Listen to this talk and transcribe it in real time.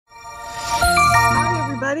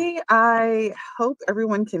everybody. I hope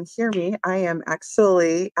everyone can hear me. I am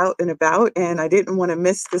actually out and about and I didn't want to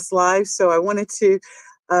miss this live. So I wanted to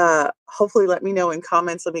hopefully let me know in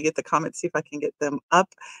comments. Let me get the comments, see if I can get them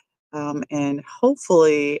up. And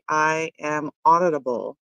hopefully I am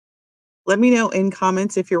audible. Let me know in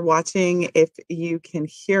comments if you're watching, if you can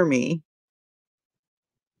hear me.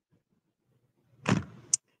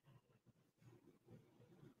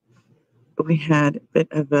 We had a bit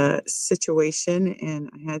of a situation and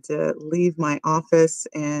I had to leave my office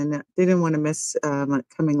and didn't want to miss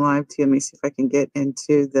coming live to you. Let me see if I can get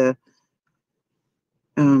into the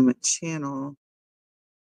channel.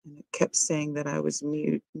 And it kept saying that I was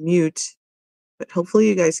mute, but hopefully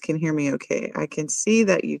you guys can hear me okay. I can see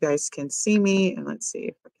that you guys can see me, and let's see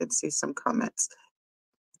if I can see some comments.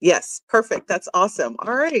 Yes, perfect. That's awesome.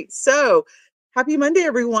 All right. So happy Monday,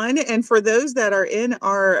 everyone. And for those that are in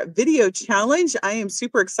our video challenge, I am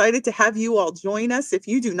super excited to have you all join us. If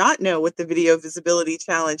you do not know what the Video Visibility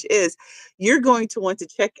Challenge is, you're going to want to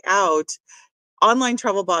check out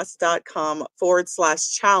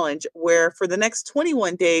onlinetravelboss.com/challenge, where for the next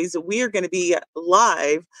 21 days, we are going to be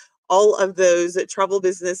live. All of those travel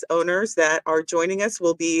business owners that are joining us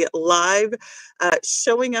will be live,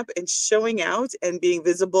 showing up and showing out and being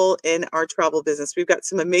visible in our travel business. We've got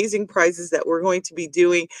some amazing prizes that we're going to be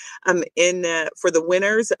doing for the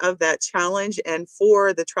winners of that challenge and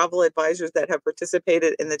for the travel advisors that have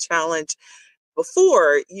participated in the challenge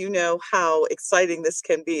before. You know how exciting this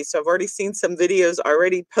can be. So I've already seen some videos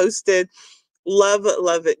already posted. Love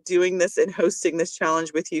it doing this and hosting this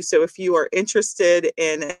challenge with you. So if you are interested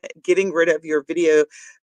in getting rid of your video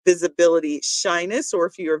visibility shyness, or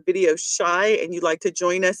if you're video shy and you'd like to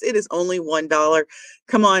join us, it is only $1.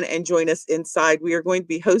 Come on and join us inside. We are going to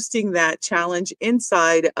be hosting that challenge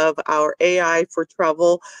inside of our AI for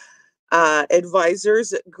Travel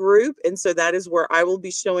advisors group. And so that is where I will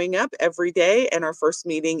be showing up every day. And our first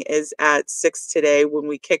meeting is at 6 today when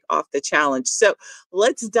we kick off the challenge. So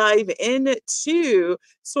let's dive into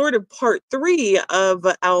sort of part 3 of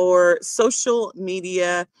our social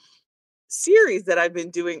media series that I've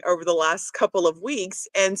been doing over the last couple of weeks.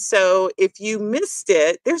 And so if you missed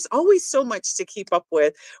it, there's always so much to keep up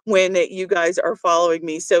with when you guys are following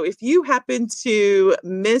me. So if you happen to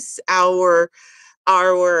miss our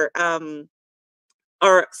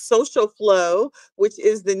social flow, which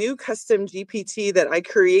is the new custom GPT that I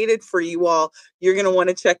created for you all, you're going to want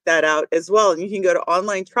to check that out as well. And you can go to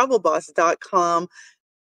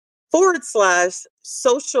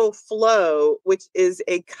onlinetravelboss.com/social flow, which is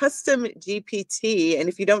a custom GPT. And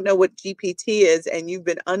if you don't know what GPT is and you've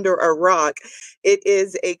been under a rock, it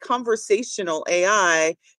is a conversational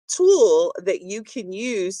AI tool that you can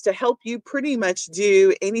use to help you pretty much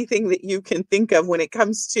do anything that you can think of when it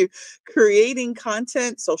comes to creating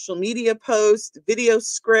content, social media posts, video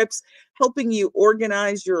scripts, helping you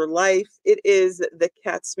organize your life. It is the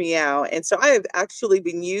cat's meow. And so I have actually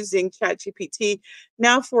been using ChatGPT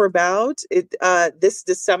now for about this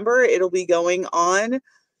December. It'll be going on.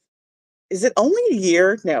 Is it only a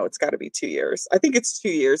year? No, it's got to be 2 years. I think it's 2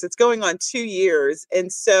 years. It's going on 2 years.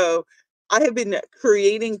 And so I have been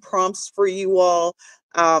creating prompts for you all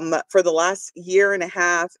for the last year and a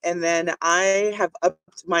half. And then I have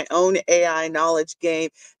upped my own AI knowledge game.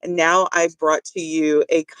 And now I've brought to you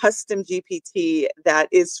a custom GPT that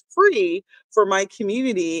is free for my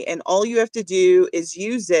community. And all you have to do is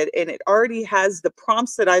use it. And it already has the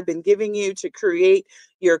prompts that I've been giving you to create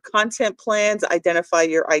your content plans, identify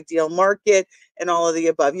your ideal market, and all of the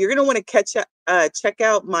above. You're going to want to check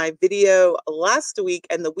out my video last week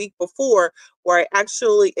and the week before, where I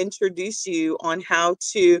actually introduce you on how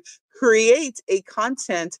to create a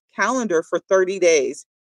content calendar for 30 days.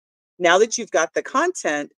 Now that you've got the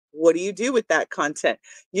content, what do you do with that content?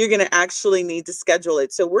 You're going to actually need to schedule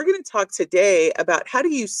it. So we're going to talk today about how do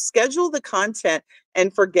you schedule the content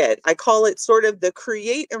and forget. I call it sort of the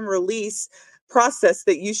create and release process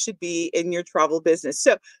that you should be in your travel business.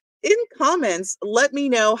 So in comments, let me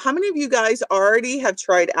know how many of you guys already have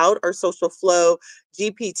tried out our Social Flow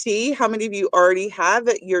GPT. How many of you already have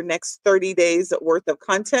your next 30 days worth of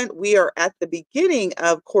content? We are at the beginning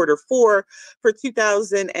of quarter 4 for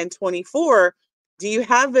 2024. Do you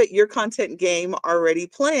have your content game already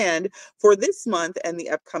planned for this month and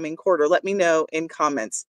the upcoming quarter? Let me know in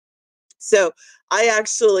comments. So I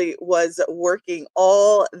actually was working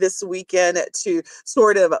all this weekend to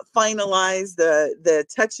sort of finalize the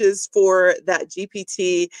touches for that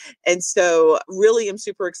GPT. And so really am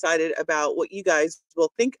super excited about what you guys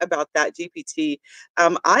will think about that GPT.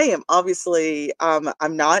 I am obviously, I'm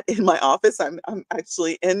not in my office. I'm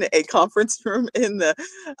actually in a conference room in the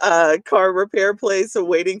car repair place, so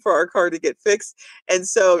waiting for our car to get fixed. And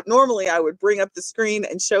so normally I would bring up the screen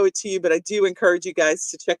and show it to you, but I do encourage you guys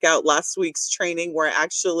to check out last week's training where I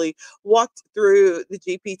actually walked through the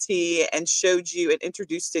GPT and showed you and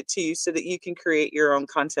introduced it to you so that you can create your own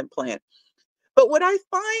content plan. But what I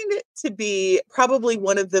find to be probably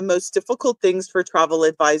one of the most difficult things for travel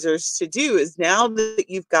advisors to do is, now that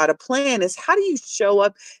you've got a plan, is how do you show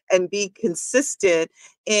up and be consistent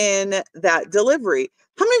in that delivery?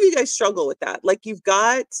 How many of you guys struggle with that? Like, you've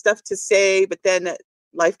got stuff to say, but then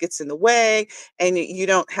life gets in the way and you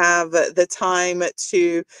don't have the time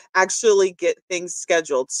to actually get things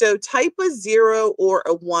scheduled. So type a 0 or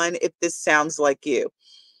a 1 if this sounds like you.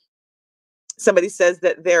 Somebody says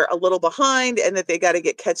that they're a little behind and that they got to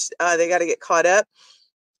get caught up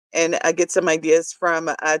and get some ideas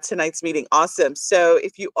from tonight's meeting. Awesome. So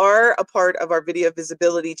if you are a part of our video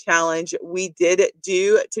visibility challenge, we did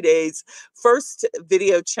do today's first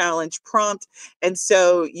video challenge prompt. And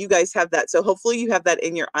so you guys have that. So hopefully you have that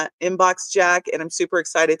in your inbox, Jack. And I'm super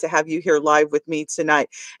excited to have you here live with me tonight.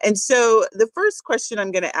 And so the first question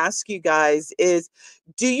I'm going to ask you guys is,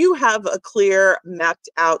 do you have a clear mapped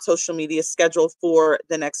out social media schedule for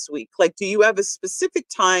the next week? Like, do you have a specific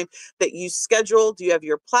time that you schedule? Do you have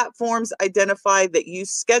your platforms identified that you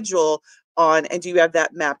schedule on, and do you have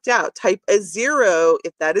that mapped out? Type a 0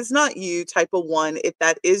 if that is not you, type a 1 if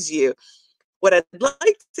that is you. What I'd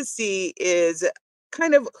like to see is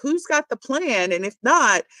kind of who's got the plan, and if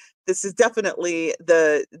not, this is definitely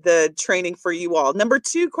the training for you all. Number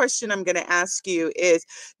 2 question I'm going to ask you is,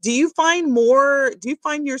 do you find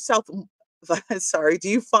yourself do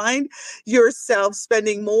you find yourself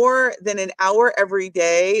spending more than an hour every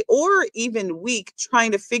day or even week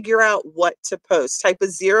trying to figure out what to post? Type a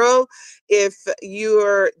 0 if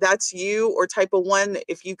that's you, or type a 1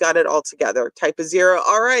 if you got it all together. Type a 0.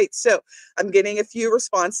 All right. So I'm getting a few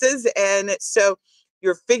responses. And so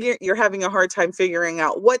you're having a hard time figuring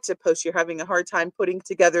out what to post. You're having a hard time putting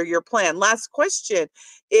together your plan. Last question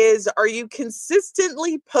is, are you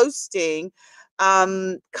consistently posting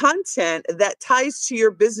content that ties to your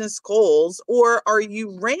business goals, or are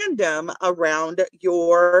you random around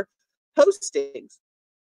your postings?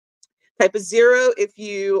 Type a 0 if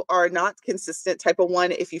you are not consistent. Type a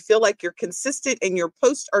 1 if you feel like you're consistent and your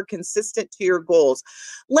posts are consistent to your goals.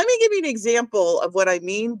 Let me give you an example of what I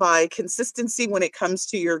mean by consistency when it comes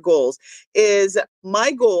to your goals. Is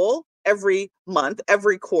my goal every month,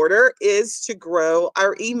 every quarter, is to grow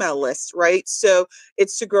our email list, right? So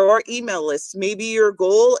it's to grow our email list. Maybe your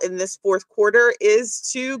goal in this fourth quarter is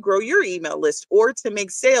to grow your email list or to make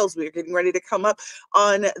sales. We're getting ready to come up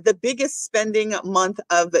on the biggest spending month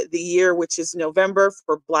of the year, which is November,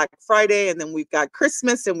 for Black Friday. And then we've got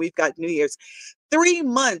Christmas and we've got New Year's. 3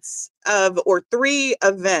 months or 3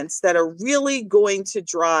 events that are really going to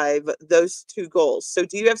drive those 2 goals. So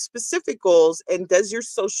do you have specific goals, and does your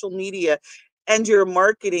social media and your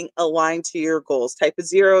marketing align to your goals? Type a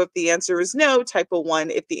 0 if the answer is no, type a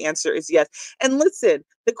 1 if the answer is yes. And listen,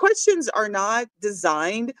 the questions are not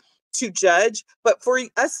designed to judge, but for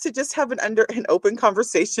us to just have an open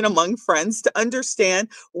conversation among friends to understand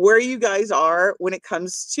where you guys are when it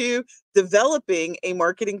comes to developing a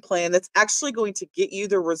marketing plan that's actually going to get you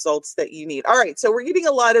the results that you need. All right, so we're getting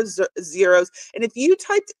a lot of zeros. And if you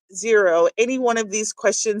typed 0, any one of these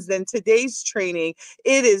questions, then today's training,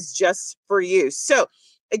 it is just for you. So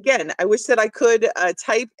again, I wish that I could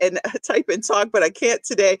type and talk, but I can't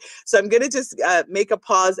today. So I'm going to just make a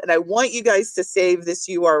pause, and I want you guys to save this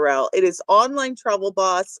URL. It is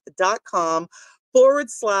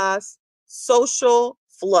onlinetravelboss.com/social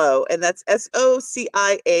flow, and that's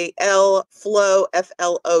SOCIAL flow,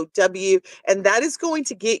 FLOW, and that is going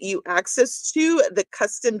to get you access to the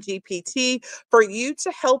custom GPT for you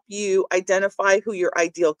to help you identify who your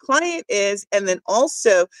ideal client is, and then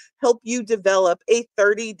also help you develop a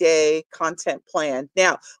 30-day content plan.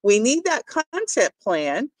 Now, we need that content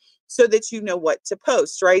plan so that you know what to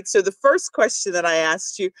post, right? So the first question that I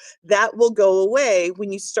asked you, that will go away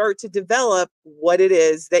when you start to develop what it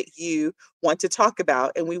is that you want to talk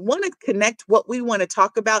about. And we want to connect what we want to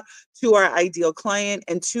talk about to our ideal client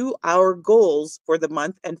and to our goals for the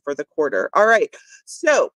month and for the quarter. All right.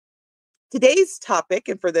 So Today's topic,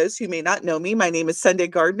 and for those who may not know me, my name is Sundey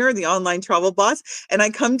Gardner, the online travel boss, and I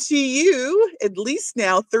come to you at least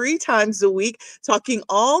now 3 times a week talking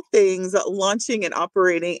all things launching and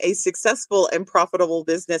operating a successful and profitable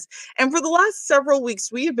business. And for the last several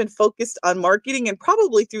weeks, we have been focused on marketing, and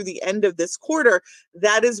probably through the end of this quarter,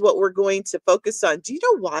 that is what we're going to focus on. Do you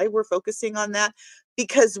know why we're focusing on that?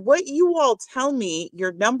 Because what you all tell me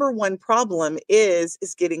your number one problem is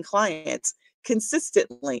getting clients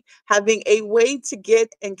consistently, having a way to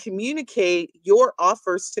get and communicate your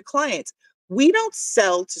offers to clients. We don't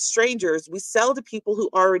sell to strangers, we sell to people who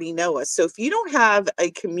already know us. So if you don't have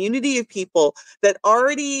a community of people that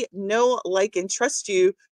already know, like, and trust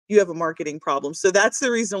you, you have a marketing problem. So that's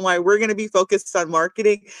the reason why we're going to be focused on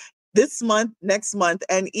marketing this month, next month,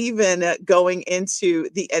 and even going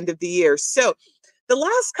into the end of the year. So the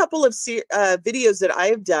last couple of videos that I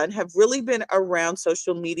have done have really been around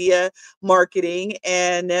social media marketing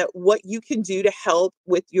and what you can do to help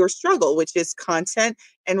with your struggle, which is content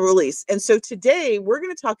and release. And so today we're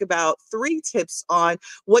going to talk about 3 tips on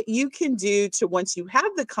what you can do to, once you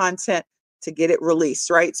have the content, to get it released,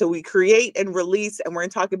 right? So we create and release, and we're going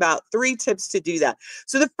to talk about 3 tips to do that.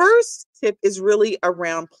 So the first tip is really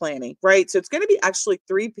around planning, right? So it's going to be actually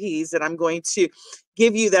 3 P's that I'm going to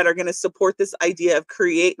give you that are going to support this idea of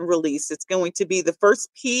create and release. It's going to be, the first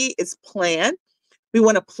P is plan. We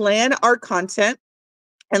want to plan our content.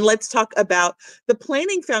 And let's talk about the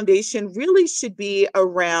planning foundation really should be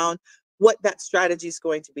around what that strategy is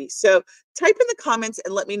going to be. So type in the comments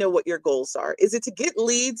and let me know what your goals are. Is it to get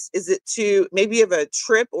leads? Is it to maybe have a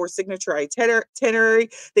trip or signature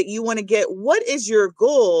itinerary that you want to get? What is your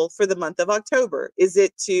goal for the month of October? Is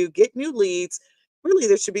it to get new leads? Really,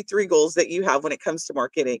 there should be 3 goals that you have when it comes to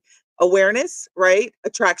marketing. Awareness, right?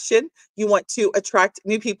 Attraction. You want to attract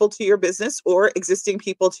new people to your business or existing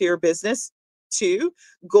people to your business. 2,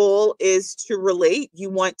 goal is to relate. You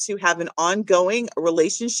want to have an ongoing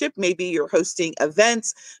relationship. Maybe you're hosting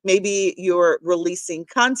events, maybe you're releasing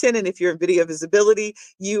content. And if you're in video visibility,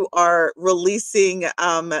 you are releasing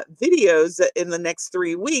videos in the next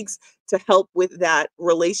 3 weeks to help with that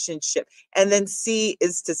relationship. And then C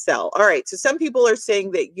is to sell. All right. So some people are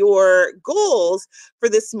saying that your goals for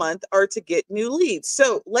this month are to get new leads.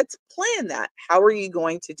 So let's plan that. How are you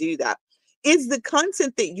going to do that? Is the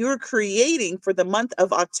content that you're creating for the month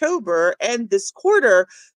of October and this quarter,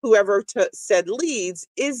 whoever said leads,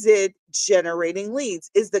 is it generating leads?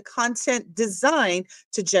 Is the content designed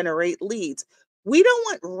to generate leads? We don't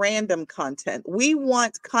want random content. We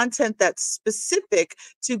want content that's specific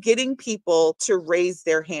to getting people to raise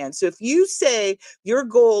their hand. So if you say your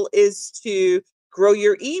goal is to grow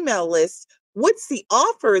your email list, what's the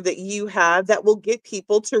offer that you have that will get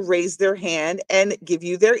people to raise their hand and give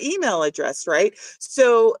you their email address, right?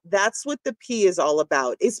 So that's what the P is all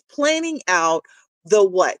about, is planning out the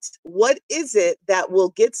what. What is it that will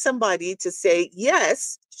get somebody to say,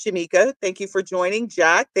 yes, Shamika, thank you for joining.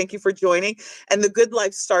 Jack, thank you for joining. And the Good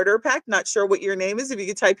Life Starter Pack, not sure what your name is. If you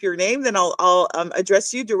could type your name, then I'll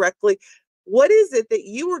address you directly. What is it that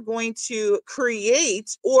you are going to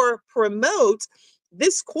create or promote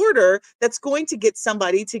this quarter that's going to get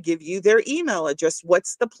somebody to give you their email address?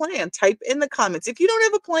 What's the plan? Type in the comments. If you don't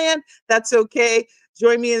have a plan, that's okay.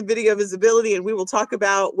 Join me in video visibility and we will talk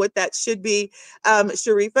about what that should be.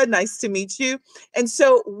 Sharifa, nice to meet you. And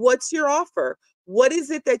so what's your offer? What is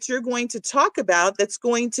it that you're going to talk about that's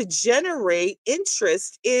going to generate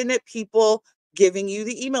interest in people giving you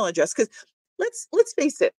the email address? Because let's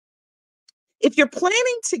face it, if you're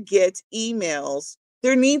planning to get emails,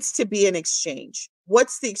 there needs to be an exchange.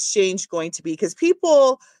 What's the exchange going to be? Because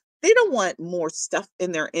people, they don't want more stuff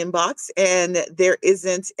in their inbox, and there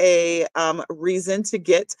isn't a reason to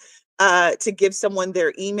give someone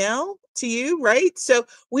their email to you, right? So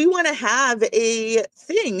we want to have a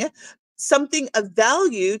thing, something of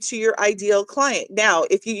value to your ideal client. Now,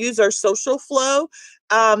 if you use our social flow,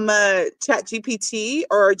 chat GPT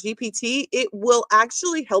or our GPT, it will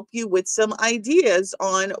actually help you with some ideas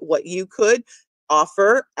on what you could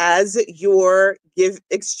offer as your give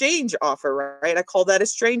exchange offer, right? I call that a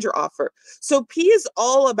stranger offer. So P is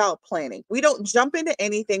all about planning. We don't jump into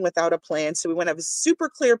anything without a plan. So we want to have a super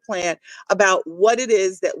clear plan about what it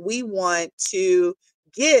is that we want to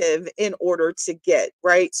give in order to get,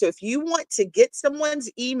 right? So if you want to get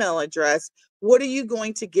someone's email address, what are you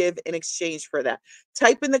going to give in exchange for that?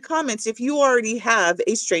 Type in the comments if you already have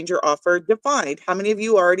a stranger offer defined. How many of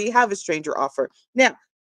you already have a stranger offer? Now,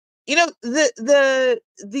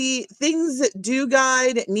 The things that do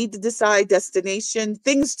guide, need to decide, destination,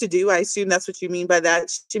 things to do. I assume that's what you mean by that,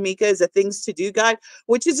 Shamika, is a things to do guide,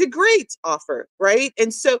 which is a great offer, right?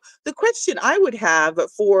 And so the question I would have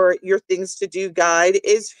for your things to do guide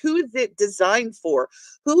is, who is it designed for?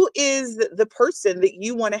 Who is the person that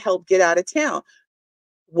you want to help get out of town?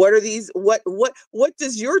 What are these? What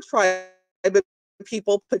does your tribe of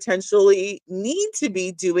people potentially need to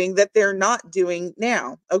be doing that they're not doing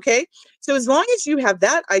now? Okay. So as long as you have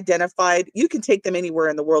that identified, you can take them anywhere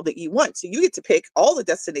in the world that you want. So you get to pick all the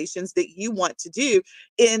destinations that you want to do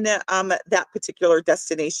in that particular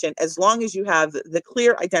destination, as long as you have the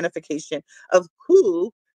clear identification of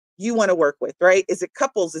who you want to work with, right? Is it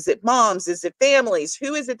couples? Is it moms? Is it families?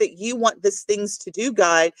 Who is it that you want this things to do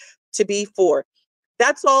guide to be for?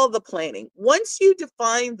 That's all the planning. Once you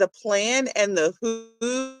define the plan and the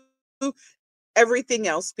who, everything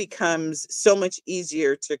else becomes so much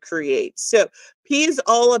easier to create. So P is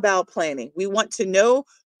all about planning. We want to know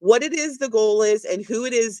what it is the goal is and who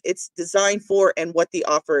it is it's designed for and what the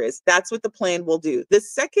offer is. That's what the plan will do. The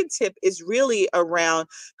second tip is really around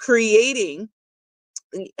creating,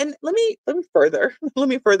 and let me further let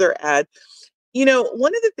me further add,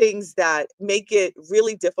 one of the things that make it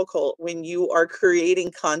really difficult when you are creating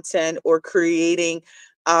content or creating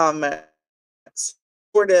um,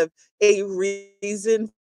 sort of a reason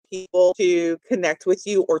for people to connect with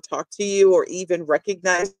you or talk to you or even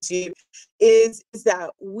recognize you is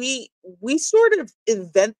that we sort of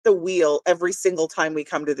invent the wheel every single time we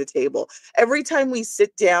come to the table. Every time we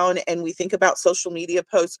sit down and we think about social media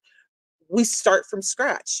posts, we start from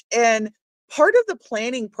scratch. And part of the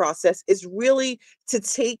planning process is really to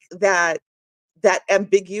take that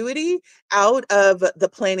ambiguity out of the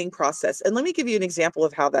planning process. And let me give you an example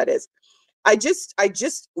of how that is. I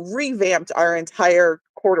just revamped our entire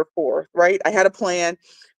quarter four, right? I had a plan,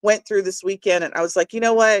 went through this weekend, and I was like, you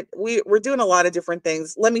know what? We're doing a lot of different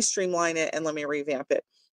things. Let me streamline it and let me revamp it.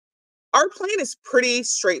 Our plan is pretty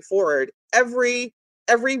straightforward. Every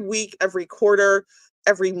week, every quarter,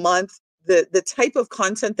 every month, the type of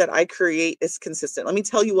content that I create is consistent. Let me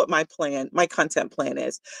tell you what my content plan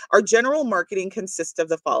is. Our general marketing consists of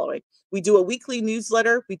the following. We do a weekly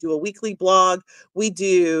newsletter, we do a weekly blog, we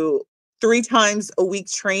do 3 times a week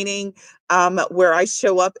training, where I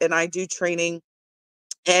show up and I do training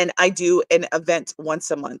and I do an event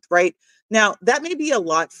once a month, right? Now, that may be a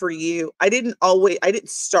lot for you. I didn't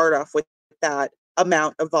start off with that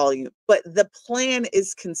amount of volume, but the plan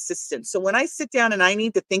is consistent. So when I sit down and I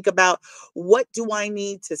need to think about what do I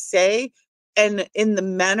need to say and in the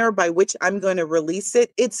manner by which I'm going to release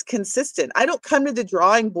it, it's consistent. I don't come to the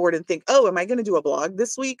drawing board and think, oh, am I going to do a blog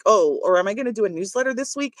this week? Oh, or am I going to do a newsletter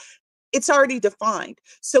this week? It's already defined.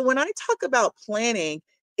 So when I talk about planning,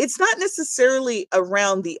 it's not necessarily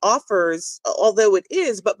around the offers, although it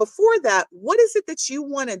is, but before that, what is it that you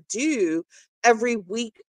want to do every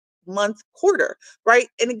week, month, quarter, right?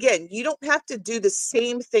 And again, you don't have to do the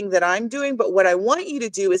same thing that I'm doing, but what I want you to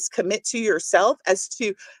do is commit to yourself as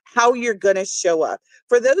to how you're going to show up.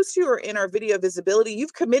 For those who are in our video visibility,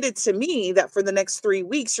 you've committed to me that for the next 3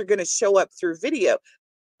 weeks, you're going to show up through video.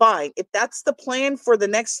 Fine. If that's the plan for the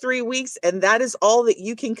next 3 weeks and that is all that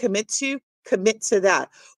you can commit to that.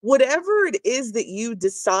 Whatever it is that you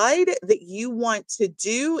decide that you want to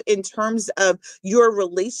do in terms of your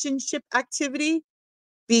relationship activity,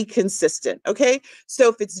 be consistent. Okay. So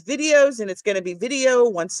if it's videos and it's going to be video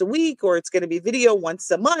once a week or it's going to be video once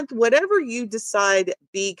a month, whatever you decide,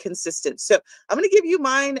 be consistent. So I'm going to give you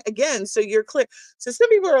mine again so you're clear. So some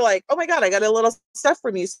people are like, oh my God, I got a little stuff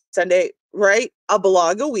from you Sunday, right? A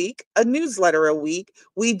blog a week, a newsletter a week.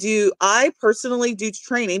 I personally do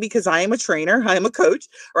training because I am a trainer, I am a coach,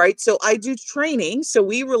 right? So I do training. So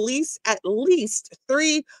we release at least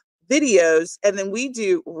 3 videos, and then we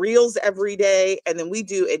do reels every day, and then we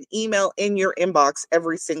do an email in your inbox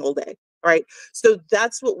every single day. Right. So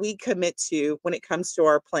that's what we commit to when it comes to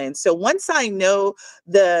our plan. So once I know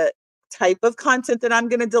the type of content that I'm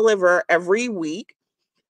going to deliver every week,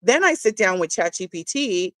 then I sit down with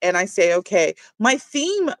ChatGPT and I say, okay, my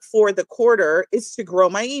theme for the quarter is to grow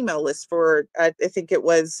my email list for, I think it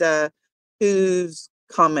was, whose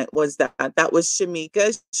comment was that? That was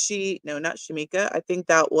Shamika. No, not Shamika. I think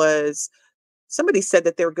that was, somebody said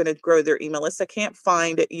that they were going to grow their email list. I can't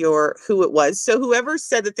find who it was. So whoever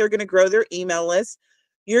said that they're going to grow their email list,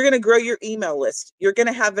 you're going to grow your email list. You're going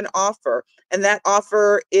to have an offer, and that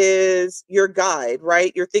offer is your guide,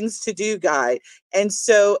 right? Your things to do guide. And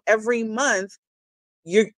so every month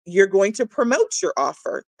you're going to promote your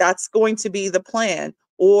offer. That's going to be the plan.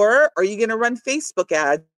 Or are you going to run Facebook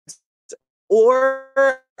ads? Or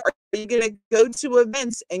are you going to go to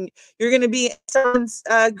events and you're going to be in someone's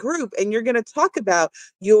group and you're going to talk about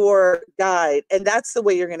your guide? And that's the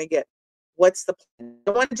way you're going to get what's the plan.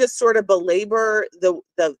 I don't want to just sort of belabor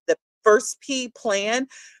the first P, plan,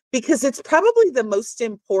 because it's probably the most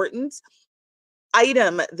important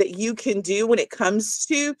item that you can do when it comes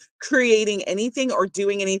to creating anything or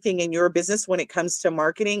doing anything in your business. When it comes to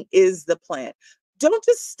marketing, is the plan. Don't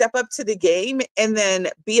just step up to the game and then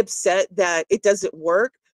be upset that it doesn't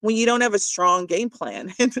work when you don't have a strong game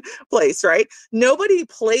plan in place, right? Nobody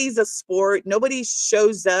plays a sport, nobody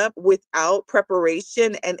shows up without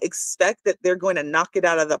preparation and expect that they're going to knock it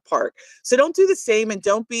out of the park. So don't do the same, and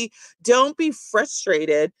don't be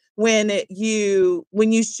frustrated when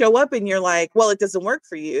you show up and you're like, well, it doesn't work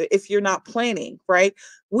for you if you're not planning, right?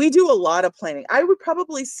 We do a lot of planning. I would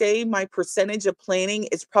probably say my percentage of planning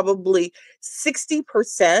is probably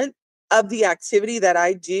 60% of the activity that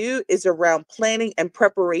I do is around planning and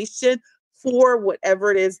preparation for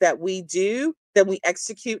whatever it is that we do, then we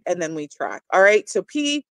execute, and then we track. All right. So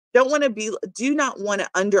P, do not want to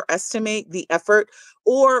underestimate the effort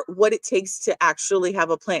or what it takes to actually have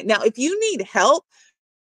a plan. Now, if you need help,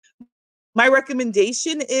 my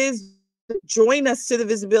recommendation is join us to the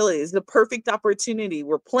visibility. It's the perfect opportunity.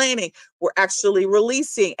 We're planning, we're actually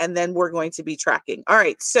releasing, and then we're going to be tracking. All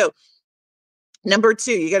right. So number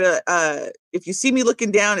 2, you gotta, if you see me looking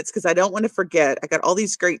down, it's because I don't want to forget. I got all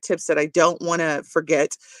these great tips that I don't want to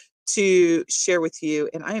forget to share with you.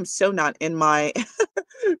 And I am so not in my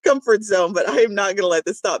comfort zone, but I am not going to let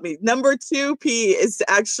this stop me. Number 2, P, is to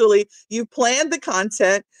actually, you planned the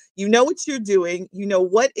content, you know what you're doing, you know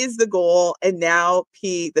what is the goal, and now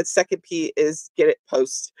P, the second P, is get it,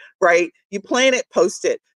 post, right? You plan it, post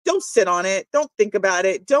it. Don't sit on it. Don't think about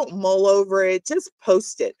it. Don't mull over it. Just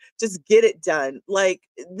post it. Just get it done. Like,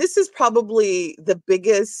 this is probably the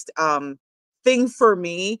biggest thing for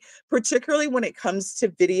me, particularly when it comes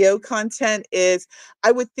to video content, is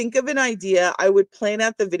I would think of an idea, I would plan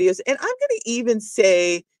out the videos, and I'm going to even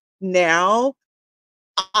say now,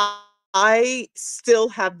 I still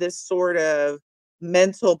have this sort of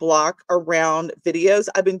mental block around videos.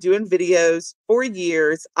 I've been doing videos for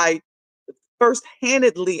years. I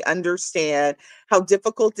first-handedly understand how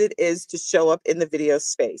difficult it is to show up in the video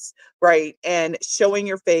space, right? And showing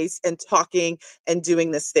your face and talking and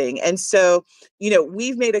doing this thing. And so,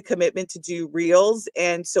 we've made a commitment to do reels.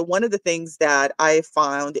 And so one of the things that I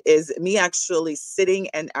found is me actually sitting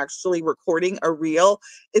and actually recording a reel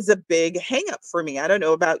is a big hang up for me. I don't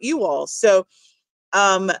know about you all. So,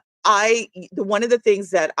 one of the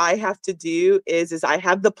things that I have to do is I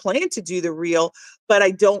have the plan to do the reel, but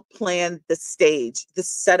I don't plan the stage, the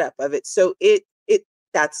setup of it. So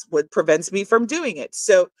that's what prevents me from doing it.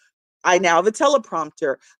 So I now have a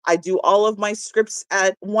teleprompter. I do all of my scripts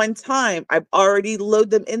at one time. I've already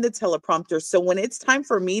load them in the teleprompter. So when it's time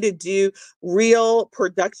for me to do real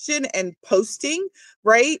production and posting,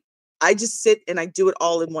 right? I just sit and I do it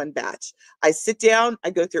all in one batch. I sit down, I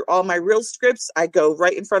go through all my real scripts, I go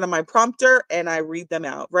right in front of my prompter and I read them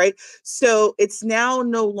out, right? So it's now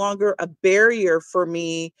no longer a barrier for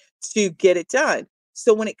me to get it done.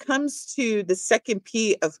 So when it comes to the second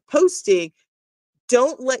P of posting,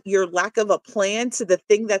 don't let your lack of a plan to the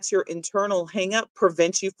thing that's your internal hangup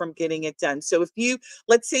prevent you from getting it done. So if you,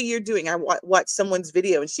 let's say you're doing, I watched someone's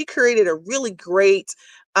video and she created a really great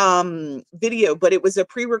video, but it was a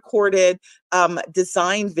pre-recorded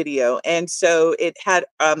design video. And so it had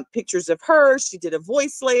pictures of her, she did a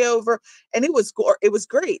voice layover, and it was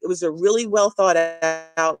great. It was a really well thought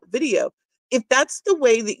out video. If that's the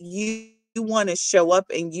way that you want to show up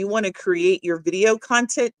and you want to create your video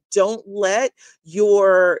content, don't let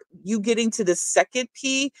you getting to the second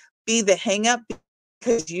P be the hang up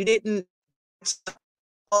because you didn't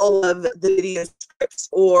all of the video scripts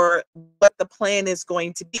or what the plan is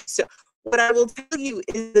going to be. So what I will tell you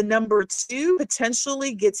is the number 2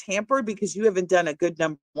 potentially gets hampered because you haven't done a good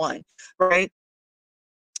number 1, right?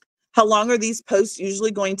 How long are these posts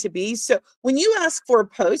usually going to be? So when you ask for a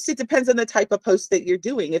post, it depends on the type of post that you're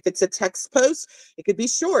doing. If it's a text post, it could be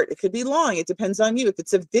short, it could be long. It depends on you. If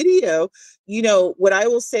it's a video, what I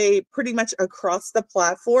will say pretty much across the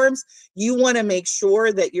platforms, you want to make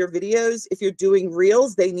sure that your videos, if you're doing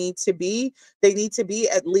reels, they need to be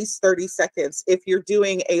at least 30 seconds. If you're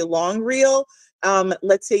doing a long reel,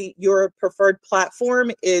 let's say your preferred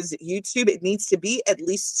platform is YouTube, it needs to be at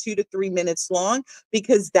least 2 to 3 minutes long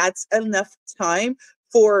because that's enough time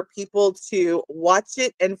for people to watch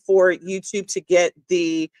it and for YouTube to get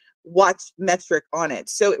the watch metric on it.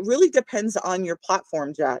 So it really depends on your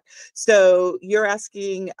platform, Jack. So you're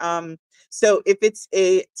asking, so if it's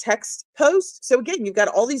a text post, so again, you've got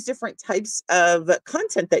all these different types of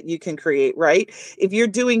content that you can create, right? If you're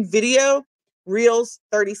doing video, reels,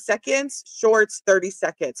 30 seconds, shorts, 30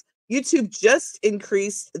 seconds. YouTube just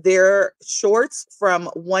increased their shorts from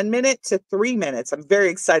 1 minute to 3 minutes. I'm very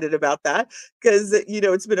excited about that because,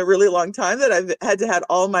 it's been a really long time that I've had to have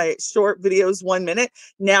all my short videos 1 minute.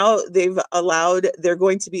 Now they're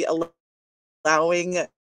going to be allowing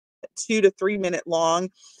 2 to 3 minute long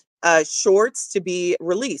shorts to be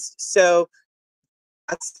released. So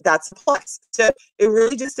that's a plus. So it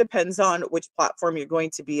really just depends on which platform you're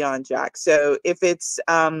going to be on, Jack. So if it's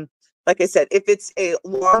like I said, if it's a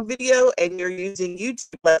long video and you're using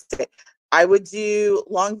YouTube, let's say, I would do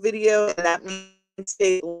long video, and that means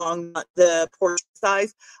stay long, not the portion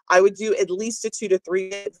size. I would do at least a 2 to 3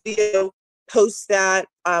 minute video, post that,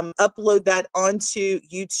 upload that onto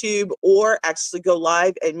YouTube, or actually go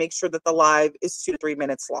live and make sure that the live is 2 to 3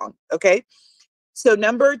 minutes long. Okay. So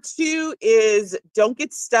number 2 is don't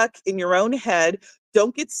get stuck in your own head.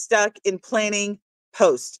 Don't get stuck in planning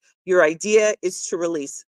post. Your idea is to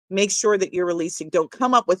release. Make sure that you're releasing. Don't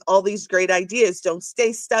come up with all these great ideas. Don't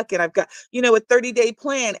stay stuck. And I've got, a 30-day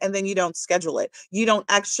plan, and then you don't schedule it. You don't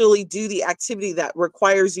actually do the activity that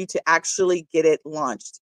requires you to actually get it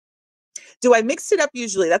launched. Do I mix it up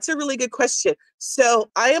usually? That's a really good question.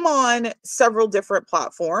 So I am on several different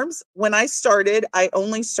platforms. When I started, I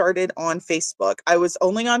only started on Facebook. I was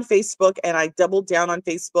only on Facebook, and I doubled down on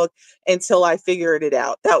Facebook until I figured it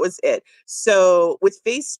out. That was it. So with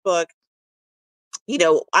Facebook,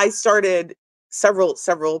 I started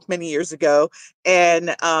many years ago, and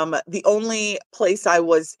the only place I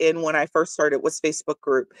was in when I first started was Facebook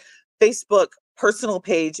group. Facebook personal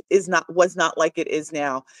page was not like it is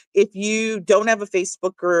now. If you don't have a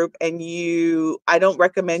Facebook group, and I don't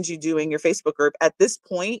recommend you doing your Facebook group at this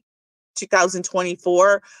point,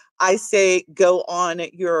 2024, I say go on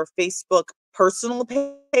your Facebook personal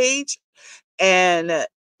page and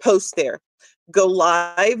post there. Go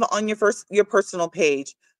live on your personal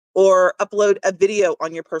page, or upload a video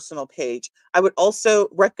on your personal page. I would also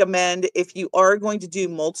recommend, if you are going to do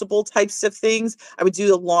multiple types of things, I would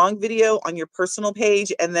do a long video on your personal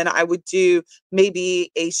page, and then I would do maybe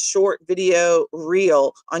a short video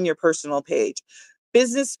reel on your personal page.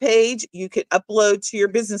 Business page, you could upload to your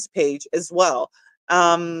business page as well.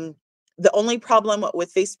 The only problem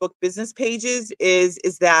with Facebook business pages is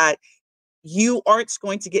that you aren't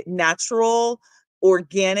going to get natural,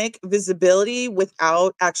 organic visibility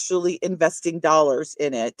without actually investing dollars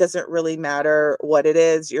in it. Doesn't really matter what it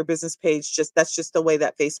is. Your business page, that's just the way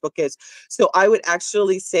that Facebook is. So I would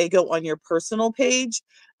actually say go on your personal page.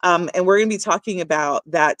 And we're going to be talking about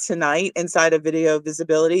that tonight inside of Video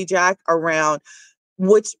Visibility, Jack, around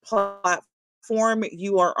which platform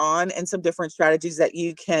you are on and some different strategies that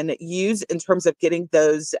you can use in terms of getting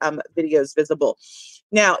those videos visible.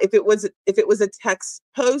 Now, if it was a text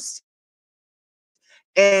post,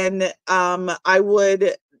 and I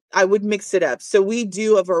would mix it up. So we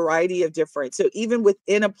do a variety of different. So even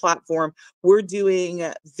within a platform, we're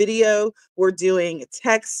doing video, we're doing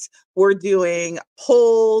text, we're doing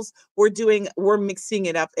polls, we're mixing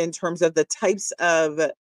it up in terms of the types of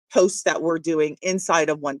posts that we're doing inside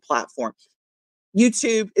of one platform.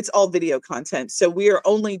 YouTube, it's all video content. So we are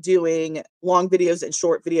only doing long videos and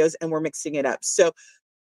short videos, and we're mixing it up. So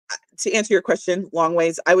to answer your question, long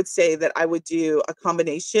ways, I would say that I would do a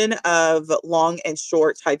combination of long and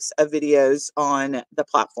short types of videos on the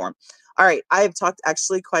platform. All right, I have talked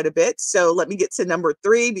actually quite a bit. So let me get to number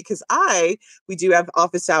 3, because we do have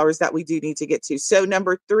office hours that we do need to get to. So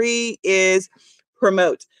number 3 is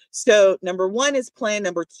promote. So number 1 is plan,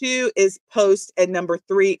 number 2 is post, and number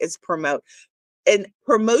 3 is promote. And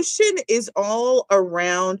promotion is all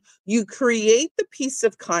around, you create the piece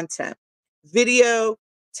of content, video,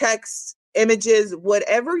 text, images,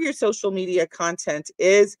 whatever your social media content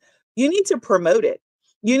is, you need to promote it.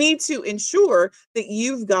 You need to ensure that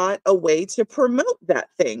you've got a way to promote that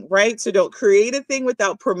thing, right? So don't create a thing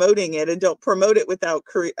without promoting it, and don't promote it without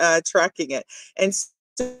tracking it. And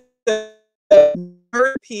so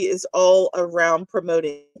therapy is all around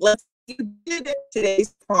promoting. Let's you did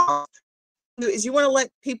today's prompt is you want to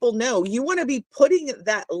let people know, you want to be putting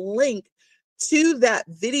that link to that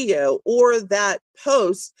video or that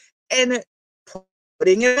post and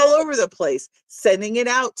putting it all over the place, sending it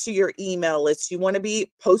out to your email list. You want to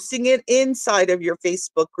be posting it inside of your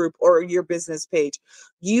Facebook group or your business page.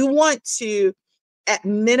 You want to, at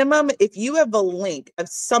minimum, if you have a link of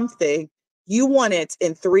something, you want it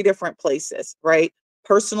in 3 different places, right?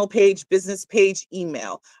 personal page, business page,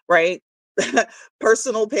 email, right?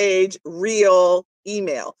 Personal page, reel,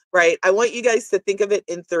 email, right? I want you guys to think of it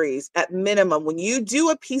in threes. At minimum, when you do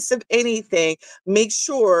a piece of anything, make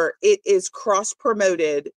sure it is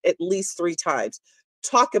cross-promoted at least 3 times.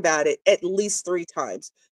 Talk about it at least 3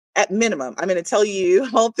 times. At minimum, I'm going to tell you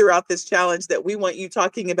all throughout this challenge that we want you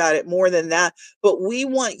talking about it more than that, but we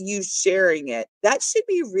want you sharing it. That should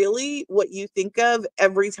be really what you think of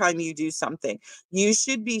every time you do something. You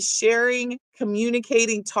should be sharing,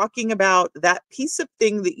 communicating, talking about that piece of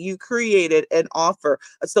thing that you created and offer,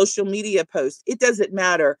 a social media post. It doesn't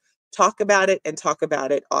matter. Talk about it and talk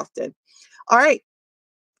about it often. All right.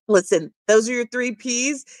 Listen, those are your 3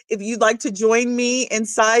 Ps. If you'd like to join me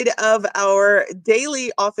inside of our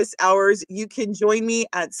daily office hours, you can join me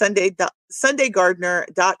at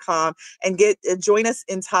sundaygardner.com and join us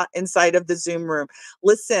inside of the Zoom room.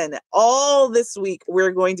 Listen, all this week,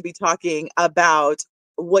 we're going to be talking about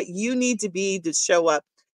what you need to be to show up.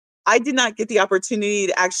 I did not get the opportunity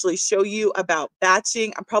to actually show you about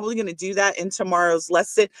batching. I'm probably going to do that in tomorrow's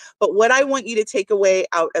lesson. But what I want you to take away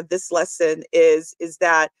out of this lesson is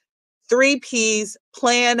that 3 Ps: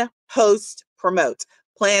 plan, post, promote.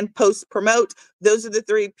 Plan, post, promote. Those are the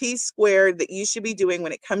 3 Ps squared that you should be doing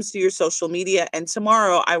when it comes to your social media. And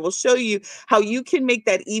tomorrow I will show you how you can make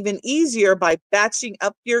that even easier by batching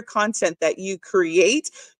up your content that you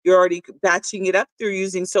create. You're already batching it up through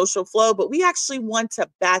using Social Flow, but we actually want to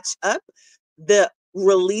batch up the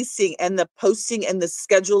releasing and the posting and the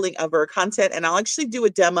scheduling of our content. And I'll actually do a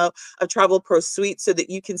demo of Travel Pro Suite so that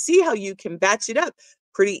you can see how you can batch it up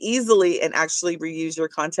pretty easily and actually reuse your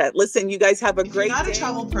content. Listen, you guys have a great day. If you're not a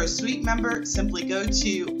Travel Pro Suite member, simply go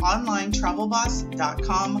to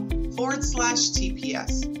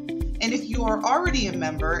onlinetravelboss.com/TPS. And if you are already a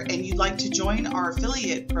member and you'd like to join our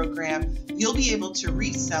affiliate program, you'll be able to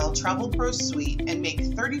resell Travel Pro Suite and make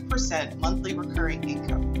 30% monthly recurring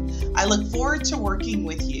income. I look forward to working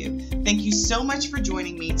with you. Thank you so much for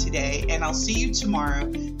joining me today, and I'll see you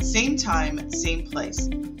tomorrow, same time, same place.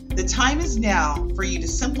 The time is now for you to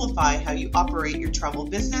simplify how you operate your travel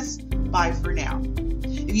business. Bye for now.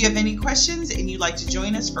 If you have any questions and you'd like to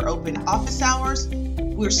join us for open office hours,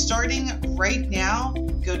 we're starting right now.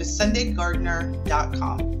 Go to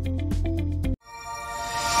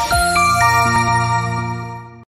sundaygardner.com.